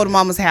before I go to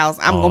mama's house,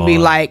 I'm going to be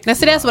like, Now,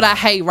 see, that's what I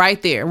hate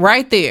right there.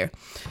 Right there.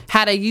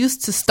 How they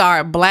used to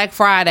start Black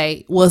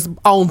Friday was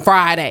on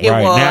Friday. It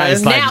Right, was. now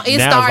it's like, Now it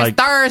now starts it's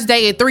like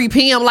Thursday at 3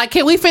 p.m. Like,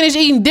 can we finish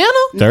eating dinner?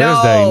 Thursday,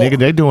 No. nigga.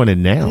 They doing it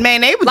now.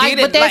 man, they Like, did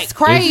it. but that's Like,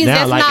 crazy. It's now,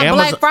 That's like, not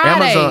Amazon, Black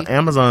Friday.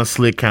 Amazon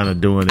slick kind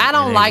of doing it. I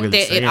don't and like ain't really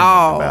that at saying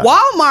all. nothing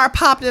about it. Walmart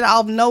popped it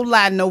off, no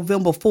lie,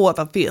 November 4th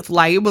or 5th.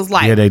 Like, it was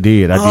like. Yeah, they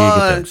did. I did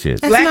get that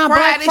shit. That's not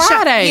Black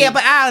Friday. Yeah,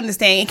 but I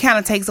understand. It kind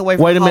of takes away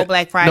from Wait the a whole minute.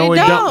 Black Friday. No, it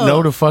don't. don't.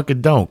 No, the fuck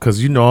it don't.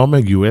 Because you know I'm a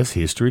U.S.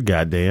 history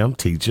goddamn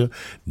teacher.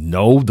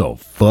 No, the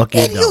fuck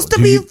it It don't. used to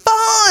Do be you- fun.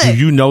 Do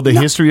you know the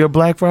history of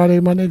Black Friday,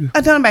 my nigga?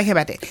 I don't back here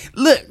about that.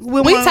 Look,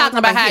 We talking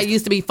about how it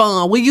used to be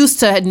fun. We used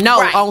to know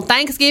Right. on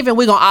Thanksgiving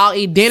we gonna all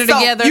eat dinner So,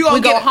 together. you gonna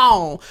We go get a-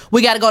 home.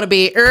 We got to go to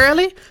bed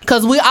early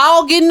because we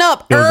all getting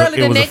up It was a- early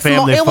it the was a next family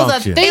morning. It was a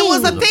function. thing. It was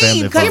a family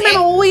thing. function. You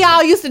remember when we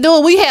all used to do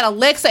it? We had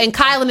Alexa and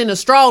Kylan in the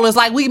strollers.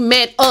 Like we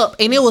met up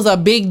and it was a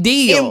big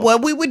deal. And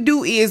what we would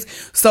do is,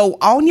 so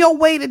on your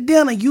way to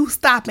dinner, you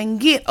stop and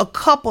get a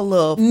couple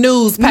of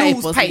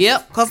Newspapers.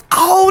 Yep. Because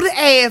all the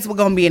ads were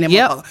going to be in them.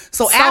 Yep. motherfuckers.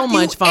 So, So after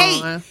much you fun.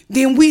 ate,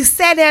 then we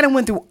sat down and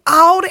went through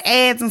all the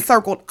ads and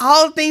circled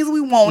all the things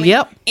we wanted.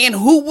 Yep. And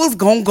who was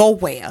going to go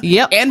where.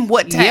 Yep. And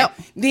what time. Yep.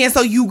 Then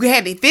so you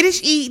had to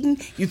finish eating.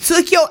 You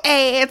took your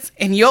ads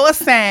and your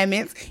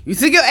assignments. You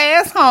took your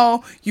ass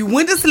home. You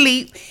went to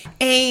sleep.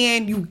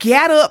 And you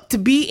got up to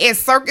be at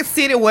Circuit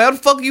City, where the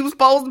fuck you was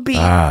supposed to be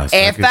at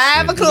Circuit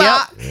 5 City.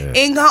 o'clock. Yep.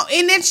 And go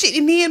in that shit.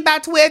 And then by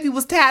 12, you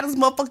was tired as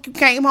motherfucker. You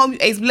came home, you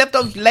ate some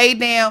leftovers, you laid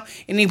down,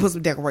 and then put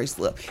some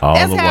decorations up. All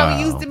That's the how while,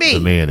 it used to be. The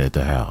men at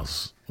the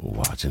house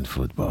watching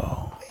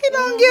football. You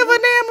don't give a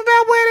damn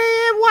about where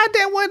they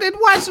at, what they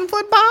watching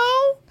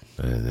football.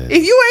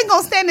 If you ain't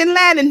gonna stand in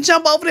line and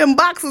jump over them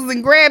boxes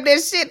and grab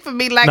that shit for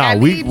me like I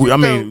No, need you I to.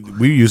 mean,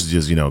 we used to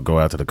just, go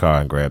out to the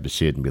car and grab the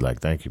shit and be like,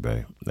 "Thank you,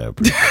 babe." That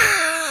appreciate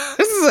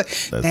it.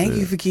 Thank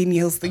you for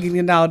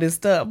getting all this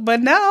stuff.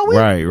 But no, we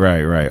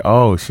Right.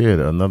 Oh shit,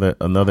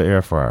 another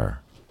air fryer.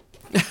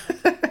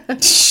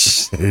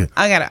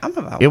 I'm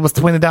about It was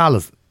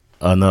 $20.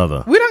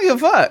 Another. we don't give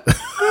a fuck.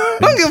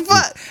 We don't give a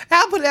fuck.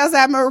 I'll put it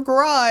outside my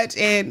garage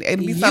and it'll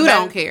be You something.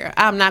 don't care.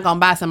 I'm not gonna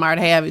buy somebody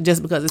to have it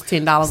just because it's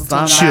 $10 or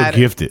something. She'll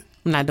gift it.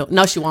 I'm not doing.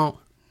 No, she won't.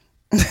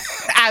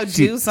 I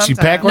do sometimes. She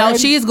pack No, right?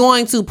 she's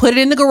going to put it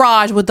in the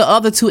garage with the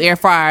other 2 air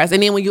fryers,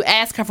 and then when you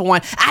ask her for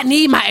one, I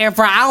need my air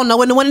fryer. I don't know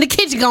when the one in the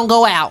kitchen gonna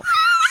go out.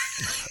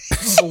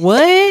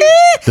 What?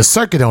 The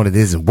circuit on it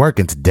isn't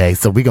working today,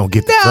 so we gonna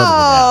get the other one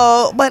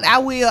out. No, but I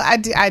will.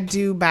 I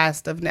do buy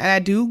stuff now. I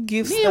do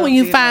give stuff. Then when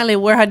you in. finally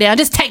wear her down,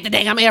 just take the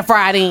dang air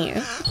fryer in.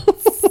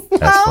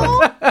 That's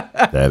funny.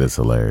 That is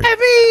hilarious.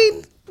 I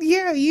mean,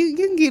 yeah, you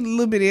can get a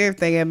little bit of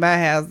everything at my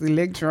house,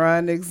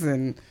 electronics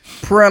and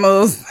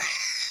printers.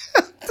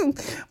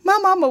 My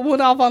mama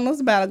went off on us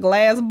about a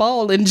glass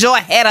bowl, and Joy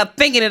had her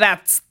thinking that I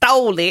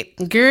stole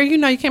it. Girl, you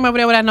know you came over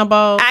there without no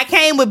bowls. I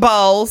came with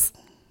bowls.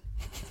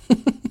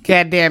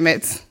 God damn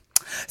it.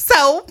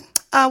 So,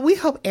 we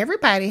hope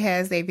everybody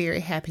has a very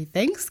happy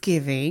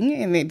Thanksgiving,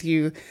 and that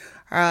you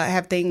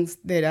have things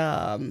that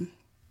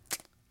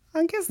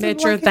I guess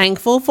that you're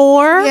thankful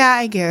for. Yeah,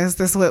 I guess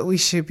that's what we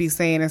should be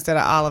saying instead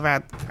of all of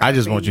our. I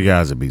just want you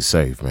guys to be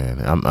safe, man.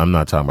 I'm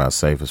not talking about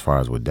safe as far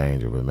as with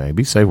danger, but man,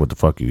 be safe what the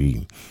fuck you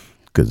eating,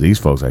 because these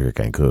folks out here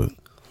can't cook.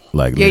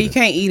 Like, yeah, you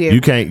can't eat it.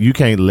 You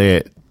can't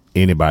let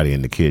anybody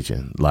in the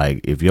kitchen.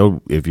 Like, if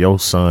your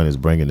son is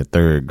bringing the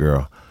third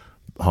girl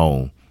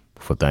home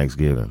for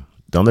Thanksgiving,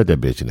 don't let that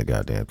bitch in the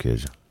goddamn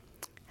kitchen.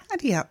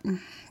 Yeah.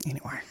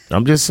 Anyway,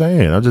 I'm just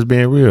saying. I'm just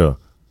being real.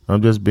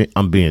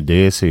 I'm being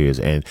dead serious.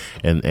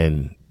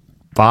 And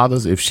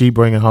fathers, if she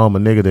bringing home a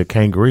nigga that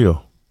can't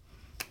grill,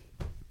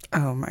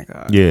 oh my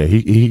God. yeah,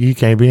 he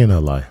can't be in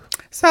her life.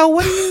 So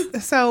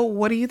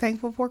what are you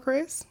thankful for,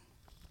 Chris?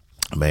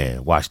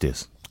 Man, watch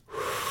this.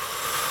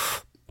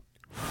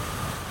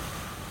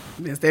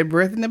 It's that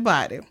breath in the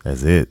body.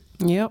 That's it.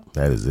 Yep.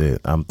 That is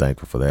it. I'm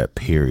thankful for that.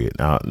 Period.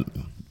 Now,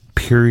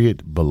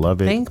 period,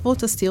 beloved. Thankful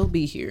to still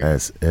be here.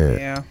 That's it.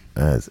 Yeah.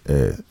 That's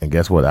it. And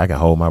guess what? I can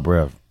hold my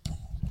breath.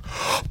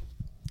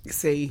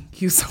 See,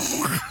 you so.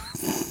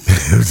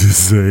 I'm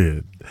just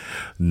saying.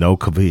 No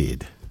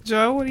COVID.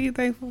 Joe, what are you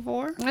thankful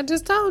for? I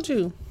just told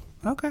you.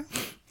 Okay.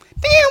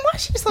 Damn, why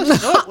she so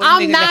short?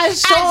 I'm not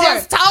sure. I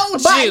just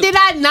told But you. did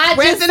I not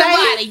Breath just in the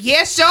say? body.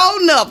 Yes,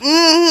 sure enough.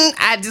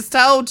 I just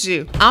told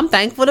you. I'm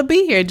thankful to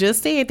be here.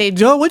 Just said that.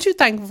 Joe, what you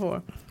thankful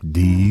for?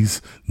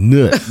 These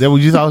nuts. That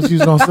what you thought she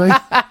was gonna say?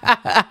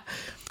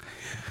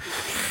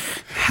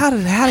 How do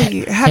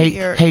you?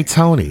 Hey,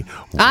 Tony.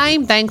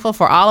 I'm thankful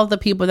for all of the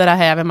people that I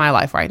have in my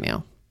life right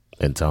now.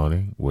 And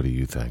Tony, what are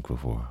you thankful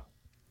for?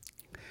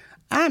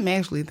 I'm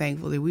actually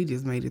thankful that we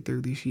just made it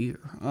through this year,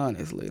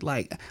 honestly.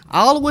 Like,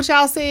 all of what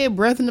y'all said,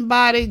 breath in the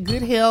body,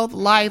 good health,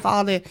 life,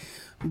 all that.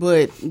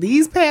 But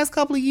these past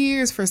couple of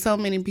years for so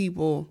many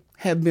people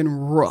have been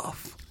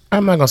rough.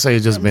 I'm not going to say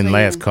it's just been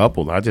last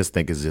couple. I just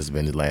think it's just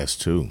been the last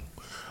two.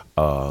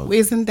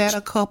 Isn't that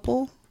a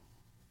couple?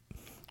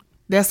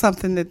 That's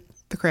something that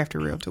the crafty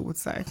realtor would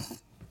say.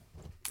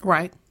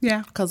 Right.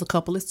 Yeah. Because a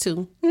couple is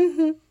two.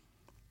 Mm-hmm.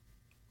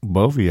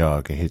 Both of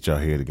y'all can hit your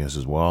head against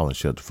this wall and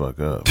shut the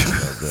fuck up.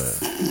 About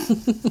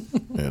that.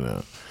 You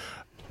know.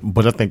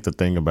 But I think the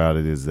thing about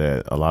it is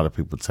that a lot of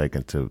people take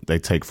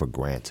for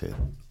granted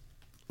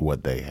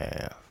what they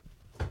have.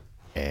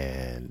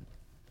 And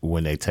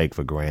when they take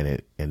for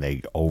granted and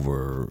they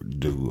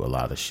overdo a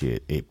lot of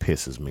shit, it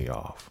pisses me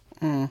off.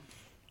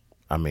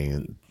 I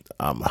mean,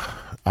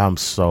 I'm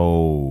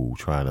so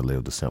trying to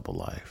live the simple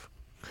life.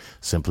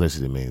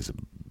 Simplicity means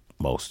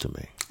most to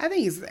me. I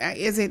think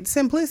is it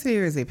simplicity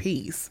or is it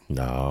peace?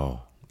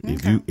 No.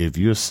 Okay. If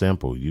you're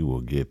simple, you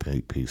will get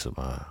peace of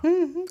mind.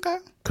 Okay.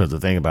 Because the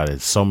thing about it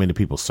is so many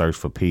people search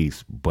for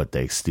peace, but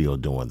they still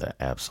doing the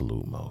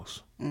absolute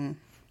most.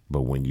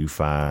 But when you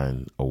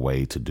find a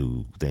way to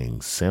do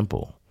things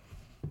simple,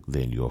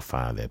 then you'll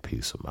find that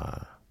peace of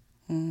mind.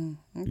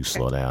 Okay. You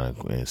slow down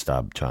and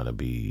stop trying to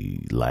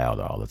be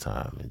loud all the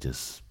time and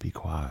just be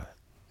quiet.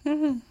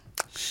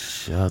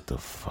 Shut the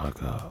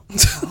fuck up.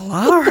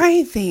 All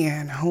right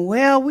then.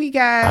 Well,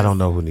 I don't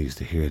know who needs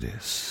to hear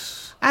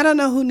this. I don't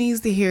know who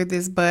needs to hear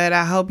this, but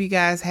I hope you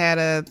guys had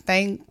a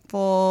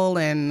thankful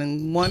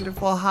and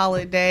wonderful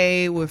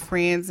holiday with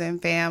friends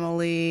and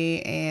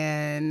family,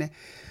 and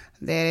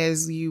that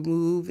as you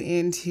move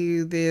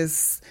into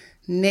this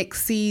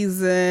next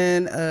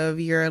season of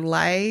your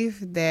life,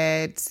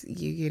 that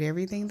you get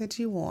everything that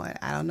you want.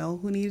 I don't know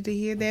who needed to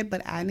hear that,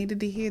 but I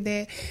needed to hear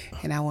that,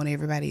 and I want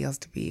everybody else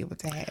to be able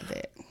to have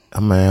that.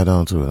 I'm going to add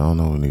on to it. I don't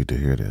know who need to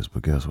hear this,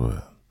 but guess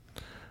what?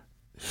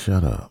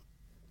 Shut up.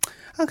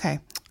 Okay.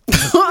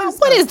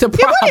 What is the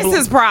problem? What is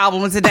this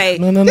problem today?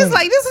 No. This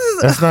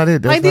is That's not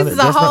it. This is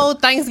a whole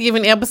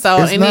Thanksgiving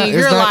episode, and then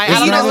you're like, I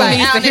don't know who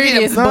needs to hear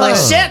this, but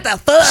shut the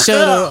fuck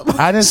up.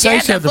 I didn't say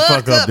shut the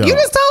fuck up, though. You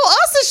just told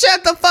us to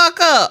shut the fuck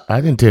up.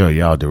 I didn't tell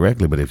y'all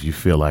directly, but if you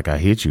feel like I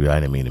hit you, I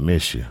didn't mean to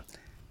miss you.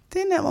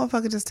 Didn't that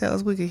motherfucker just tell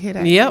us we could hit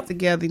our heads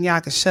together and y'all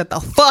could shut the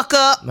fuck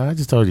up? No, I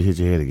just told you hit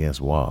your head against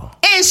the wall.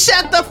 And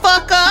shut the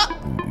fuck up.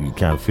 You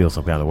kind of feel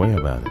some kind of way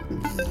about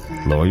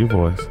it. Lower your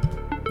voice.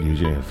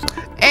 Use your emphasis.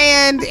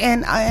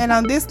 And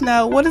on this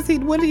note, what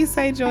did he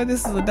say, Joy?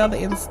 This is another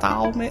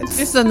installment. This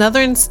is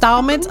another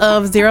installment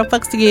of Zero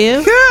Fucks to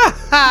Give.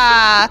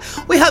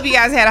 We hope you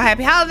guys had a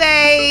happy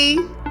holiday.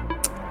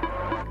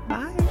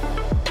 Bye.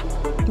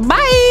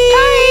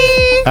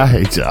 Bye. I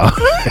hate y'all.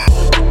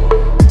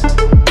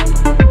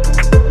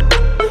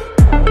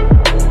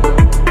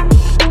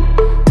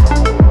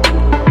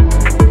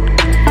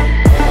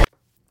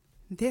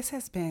 This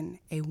has been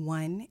a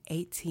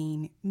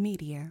 118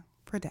 Media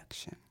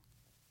production.